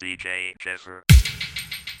DJ Jeffer.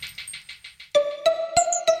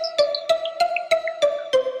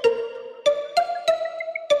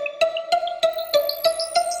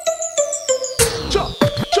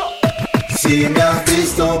 Si me has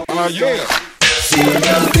visto, si me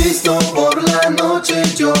has visto por la noche,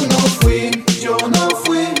 yo no fui.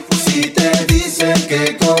 Si te dicen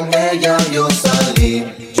que con ella yo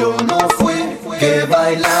salí, yo no fui. Que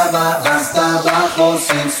bailaba hasta abajo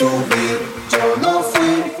sin subir, yo no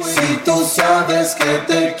fui. Si tú sabes que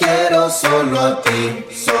te quiero solo a ti,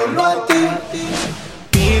 solo a ti.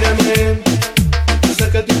 Mírame,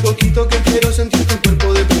 acércate un poquito que quiero sentir tu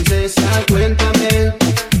cuerpo de princesa. Cuéntame,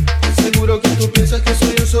 seguro que tú piensas que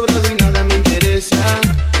soy un sobrado y nada me interesa.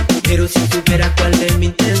 Pero si supieras cuál es mi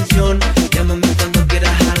intención, llámame cuando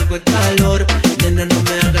quieras algo de calor. Nena, no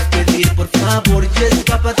me hagas pedir, por favor, y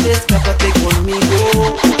escápate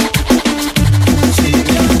conmigo. Si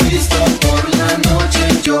me has visto por la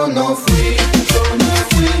noche, yo no fui.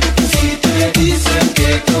 Si te dicen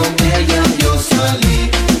que con ella yo salí,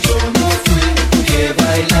 yo no fui. Que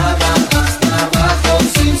bailaba hasta abajo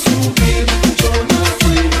sin subir, yo no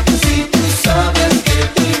fui. Si tú sabes que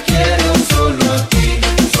te quiero solo a ti,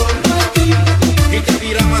 solo a ti. Y te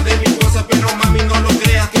tiraba de mi cosa, pero mami no lo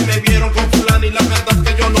creas, que me vieron con fulano y la verdad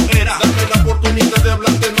que yo no era. Dame la oportunidad de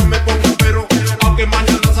hablarte, no me pongas pero, aunque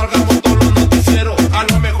mañana salgamos todos los noticieros. A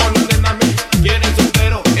lo mejor la nena me quiere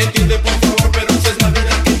soltero, entiende por favor, pero esa es la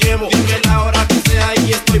vida que llevo. Dime la hora que sea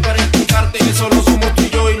y estoy para explicarte que solo somos tú y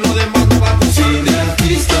yo y lo demás no va a gustar. Si me has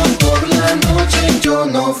visto por la noche, yo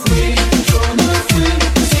no fui.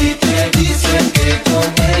 Si te dicen que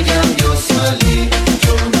con ella yo salí,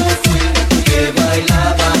 yo no fui. Que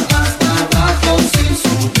bailaba hasta abajo sin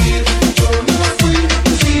subir, yo no fui.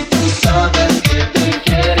 Si tú sabes que te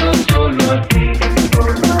quiero solo a ti,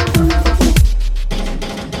 solo a ti.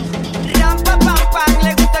 Ram pa pam pam,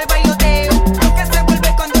 le gusta el bailoteo, lo que se vuelve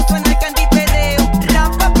cuando suena el candiperreo.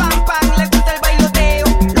 Ram pa pam pam, le gusta el bailoteo,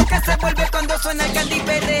 lo que se vuelve cuando suena el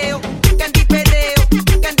candiperreo. Candiperreo,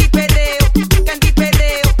 candiperreo, candiperreo,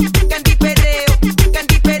 candiperreo, candiperreo,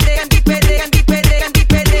 candiperreo, candiperreo,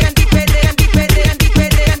 candiperreo,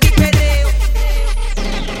 candiperreo, candiperreo.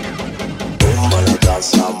 Tumba la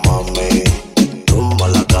casa, mami. Tumba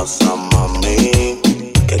la casa, mami.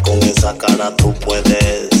 Que con esa cara tú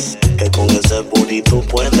puedes. Que con ese booty tú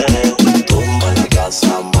puedes. Tumba la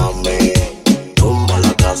casa, mami. Tumba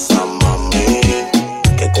la casa, mami.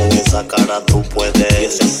 Que con esa cara tú puedes. Y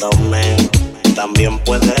ese también, también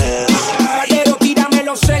puedes. Caballero, tírame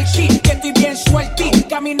los selfies, que estoy bien suelti.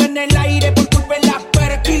 Camino en el aire por culpa de la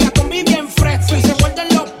perky. La combi bien fresca y se vuelven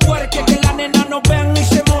los puerques. Que la nena no ven y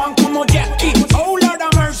se mojan como Jackie. Oh Lord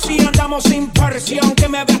of mercy, andamos sin presión. Que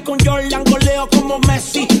me veas con Jordan, goleo como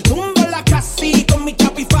Messi. Tumbo la casi con mi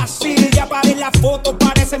chapi fácil. Ya paré la foto,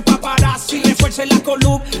 parecen paparazzi. Refuerce la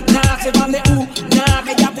columna, se van de una.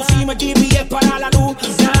 Que ya pusimos GPS para la luz.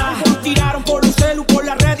 Tiraron por los celu, por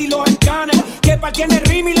la red y los escáneres. Que pa' tiene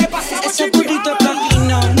rim y le pasamos ese burrito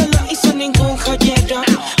platino no lo hizo ningún joyero.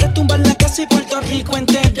 Retumba en la casa y Puerto Rico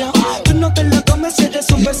entero. Tú no te lo comes, eres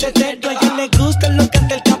un pesetero. A ella le gusta lo que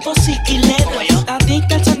anda el capo siquilero.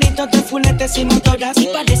 Adicta al sonido de fuletes y motoras. Y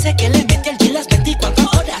parece que le mete al día las 24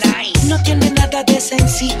 horas. No tiene nada de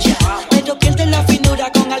sencilla, pero pierde la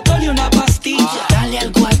finura con alcohol y una pastilla. Dale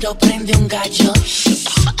al guardo, prende un gallo,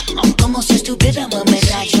 como si estuviéramos en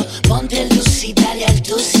rayo. Ponte luz y dale al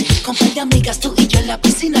tusi. Con par de amigas tú y yo en la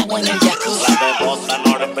piscina o en el jacuzzi. La de bota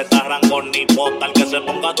no respeta rango ni bota. Al que se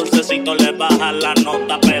ponga dulcecito le baja la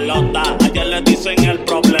nota. Pelota, ayer le dicen el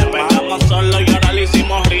problema. Estamos solos y ahora le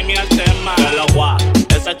hicimos rimi al tema. Que lo guay,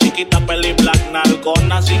 esa chiquita peli black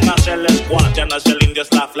nalgona sin hacerle squat. Ya no es el indio,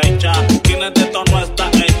 es la flecha. Tiene de tono, está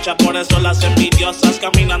hecha. Por eso las envidiosas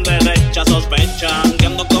caminan derechas. Sospechan que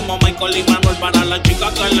ando como Michael y Manuel para la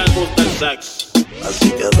chica que le gusta el sex.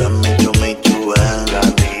 Así que ven, me chuben,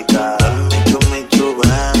 gatita. Ven, me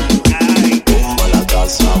chuben. Tumba la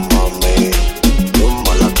casa, mami.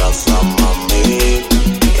 Tumba la casa, mami.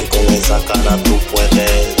 Que con esa cara tú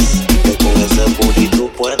puedes. Que con ese booty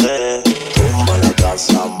tú puedes. Tumba la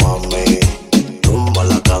casa, mami. Tumba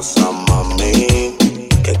la casa, mami.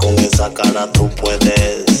 Que con esa cara tú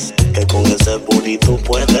puedes. Que con ese booty tú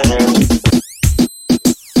puedes.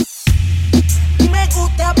 Me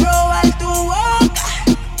gusta probar tu boca,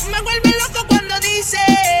 me vuelve loco cuando dice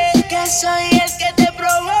que soy el que te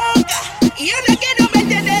provoca. Y ahora quiero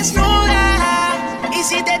verte desnuda, y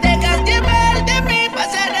si te dejas llevar de mí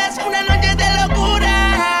pasarás una noche de locura.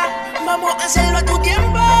 Vamos a hacerlo a tu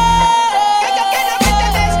tiempo, que yo quiero verte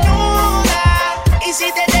desnuda, y si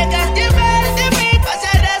te dejas llevar de mí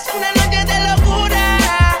pasarás una noche de locura.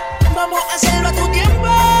 Vamos a hacerlo a tu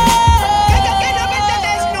tiempo.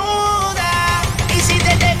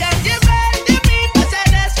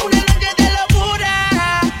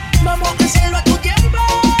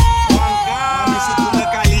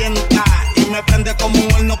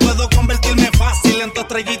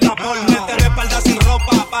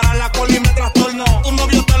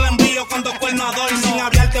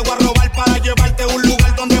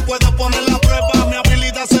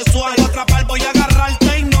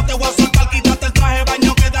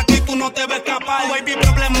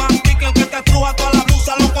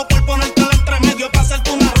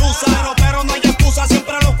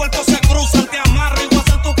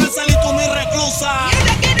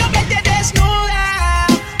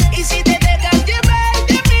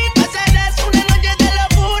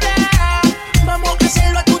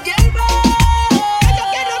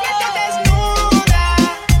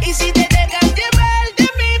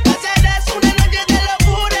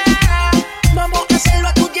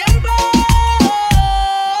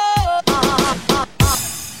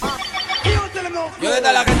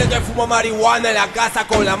 fumo marihuana en la casa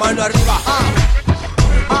con la mano arriba.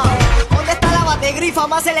 ¿Dónde está la bategrifa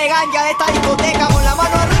más elegante de esta discoteca con la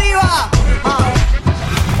mano arriba?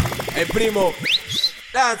 El primo,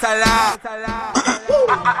 lánzala.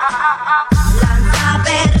 Lanza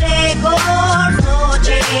perreo,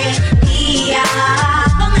 noche, día,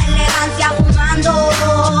 con elegancia fumando,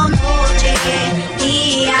 noche,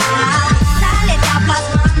 día, dale ya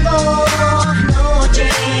plasmando, noche,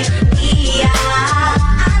 día,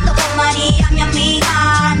 ando con María, mi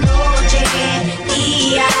amiga, noche,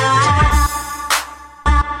 día.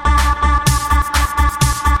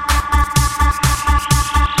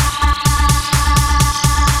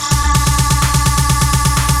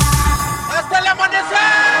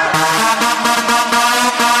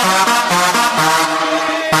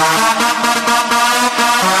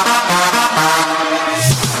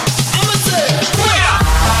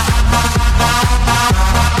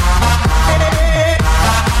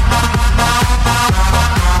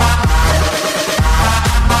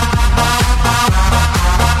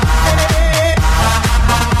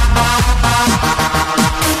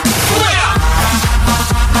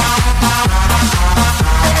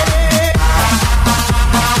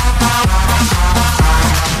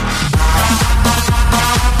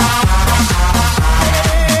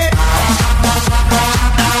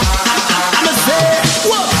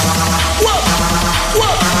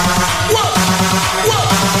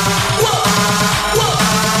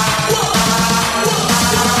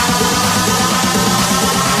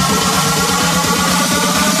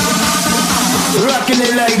 Rocking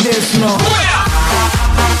it like this, no.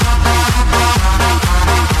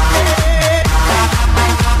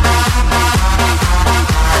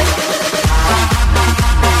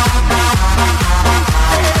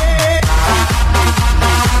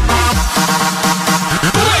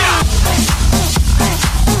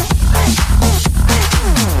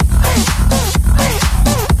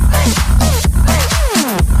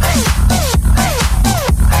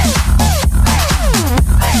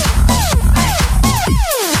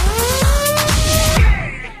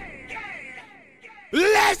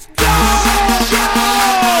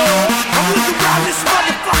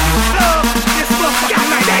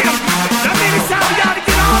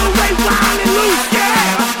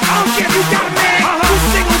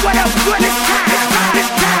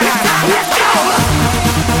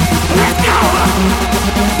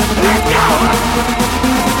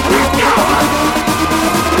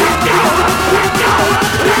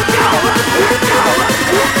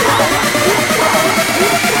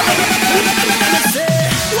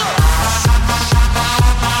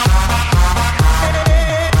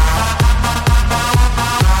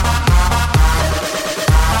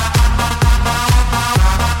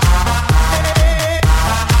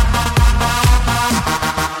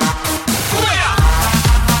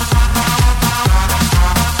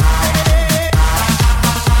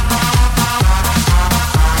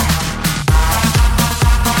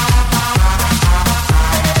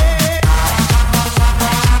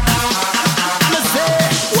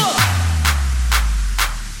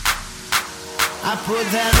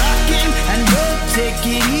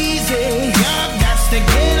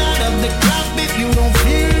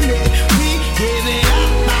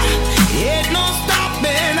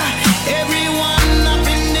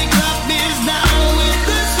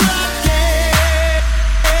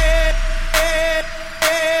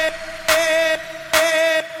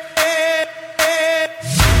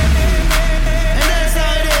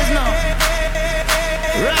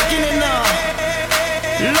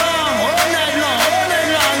 Long, all night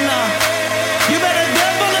long now. You better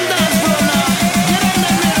dip on the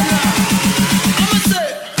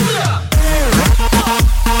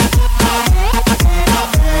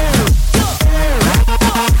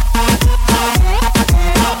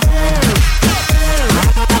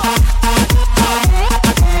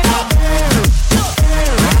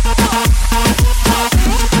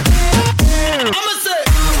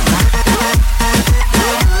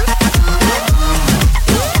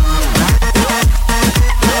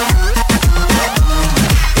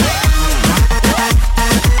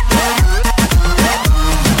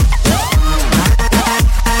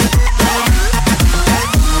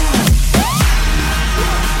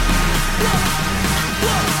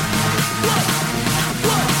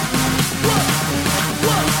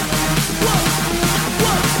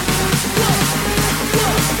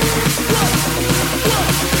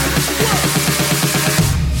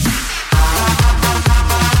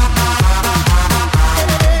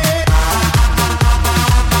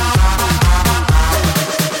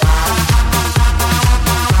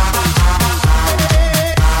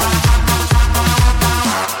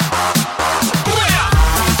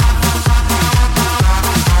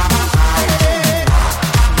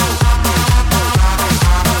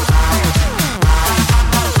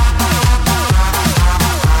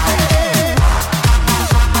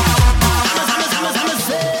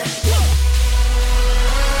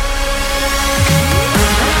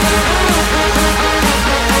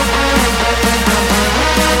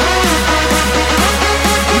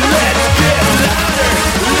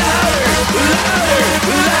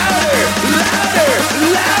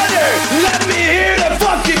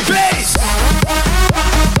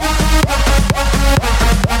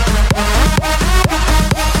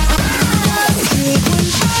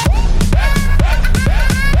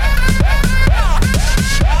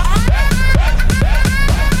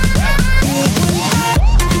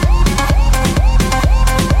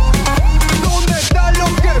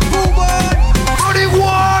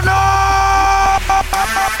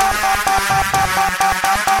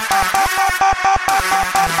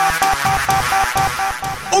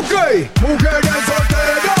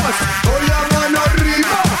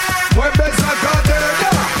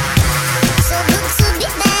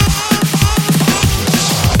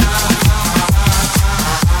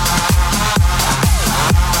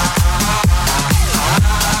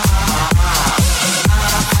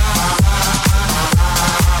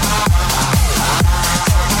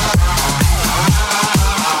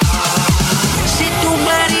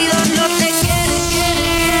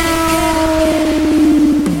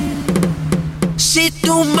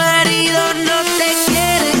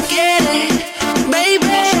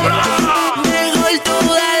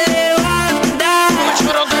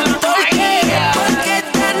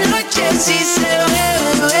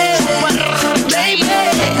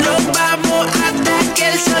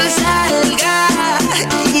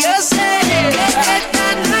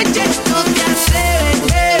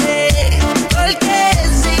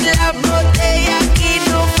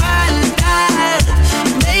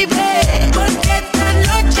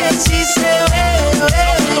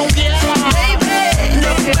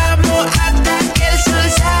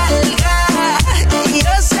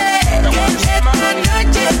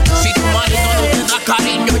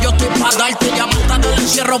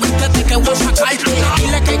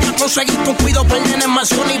rápido perder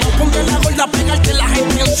emoción y voy a poner la gorda a pegarte las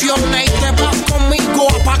intenciones. Y te vas conmigo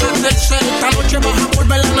a apagarte el ser. Esta noche vas a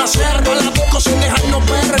volver a nacer. Va a la disco sin dejarnos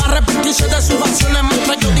ver. Va a arrepentirse de sus acciones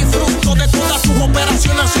mientras yo disfruto de todas sus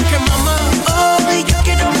operaciones. Así que mamá, hoy yo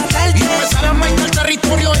quiero matarte y empezar a marcar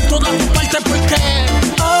territorio en todas tus partes. Porque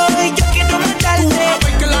hoy yo quiero matarte. Tú vas a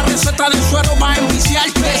ver que la receta del suero va a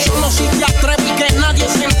enviciarte. Solo si te atreves que nadie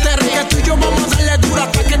se entere. Que tú y yo vamos a darle dura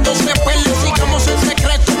hasta que esto se pele. Sigamos en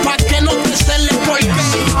secreto pa' que no te cele. Porque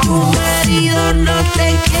si tu marido no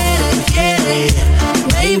te quiere,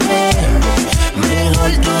 baby,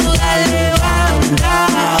 mejor tú dale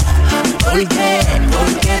banda. ¿Por qué?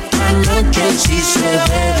 Porque esta noche sí se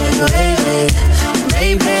bebe,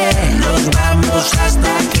 baby. Nos vamos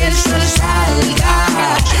hasta que el sol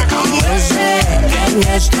salga. Yo sé que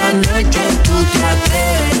en esta noche tú te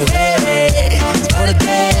atreves,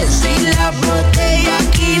 porque si la botella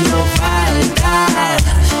aquí no falta,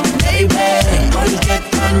 baby. Porque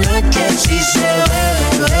esta noche sí se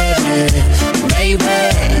bebe, baby.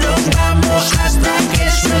 Nos vamos hasta que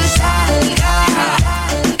el sol salga.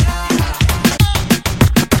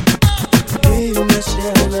 Dime si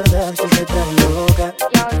es verdad que te trae loca.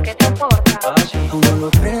 ¿Y a vos qué te importa? Aún no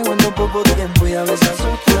lo creo en tan poco tiempo y a veces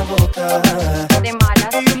otra boca. De malas.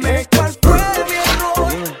 Dime cuál fue mi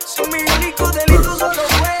error. Si mi único delito solo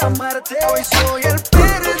fue amarte. Hoy soy el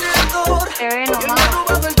perdedor. Te ve Y me he nomás.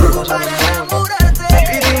 robado el truco para enamorarte.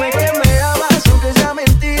 Y dime que me amas aunque sea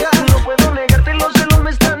mentira. No puedo negarte, los celos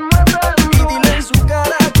me están matando. Y dile en su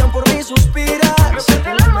cara que aún por mí suspira. Me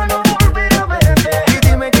siente el alma, no volver a verte. Y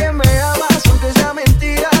dime que me amas aunque sea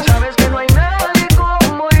mentira. Sabes que no hay nadie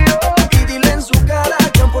como yo. Y dile en su cara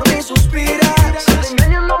que aún por mí suspira. Si te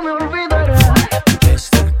engañas no me olvidarás.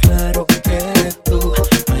 Está claro que tú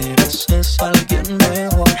mereces a alguien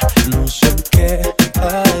mejor. No sé qué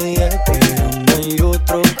hay que no hay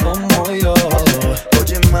otro como yo.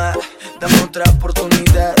 Oye ma, dame otra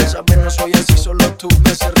oportunidad. Sabes no soy así, solo tú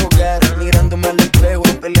me haces rogar. Mirándome al espejo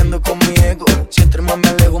y peleando con mi ego. Si entre más me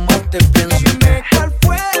alejo más te pienso. Dime cuál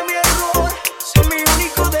fue mi error. Si mi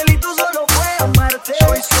único delito solo fue amarte.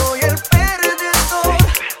 Soy el perdedor.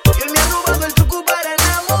 Y él me ha robado el truco para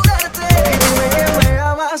enamorarte. Y dime que me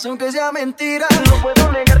amas aunque sea mentira. No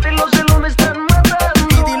puedo negarte, los celos me están matando.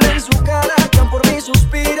 Y dile en su cara que aún por mí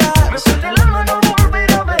suspira. Me siente el alma, no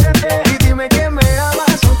volver a verte. Y dime que me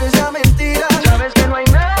amas aunque sea mentira. Sabes que no hay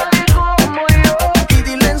nadie como yo. Y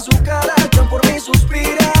dile en su cara que aún por mí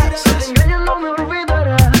suspira. Si te engañas no me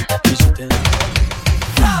olvidarás. Y si te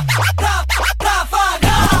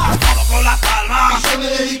Vamos con las palmas. Y se me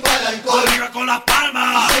dedico al alcohol. Arriba con las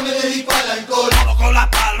palmas. Y se me dedico al alcohol. Vamos con las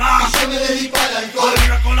palmas. Y se me dedico al alcohol.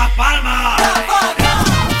 Arriba con las palmas.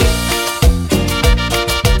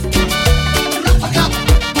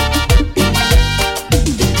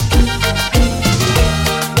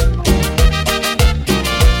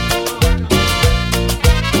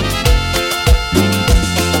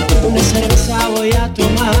 Una cerveza voy a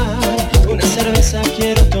tomar, una cerveza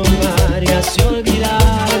quiero tomar y así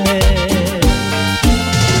olvidarme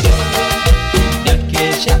de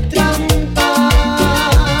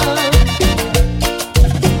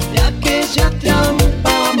aquella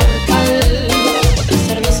trampa mortal. Otra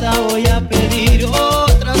cerveza voy a pedir,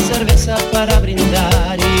 otra cerveza para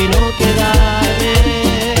brindar y no quedarme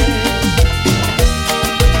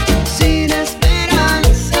sin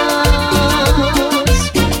esperanzas.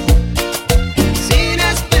 Sin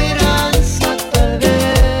esperanza tal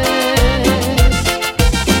vez,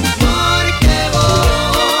 porque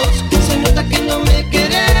vos se nota que no me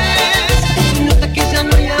querés, se nota que ya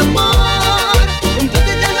no hay amor,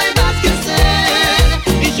 entonces ya no hay más que hacer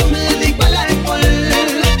y yo me dedico al alcohol.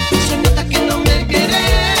 Se nota que no me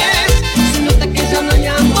querés, se nota que ya no hay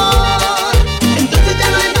amor, entonces ya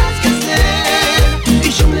no hay más que hacer y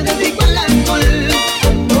yo me dedico al alcohol.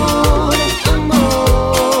 Amor, amor.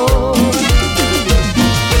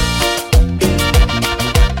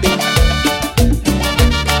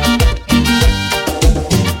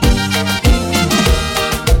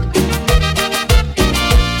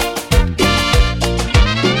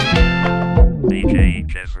 DJ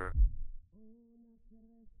Jeffer.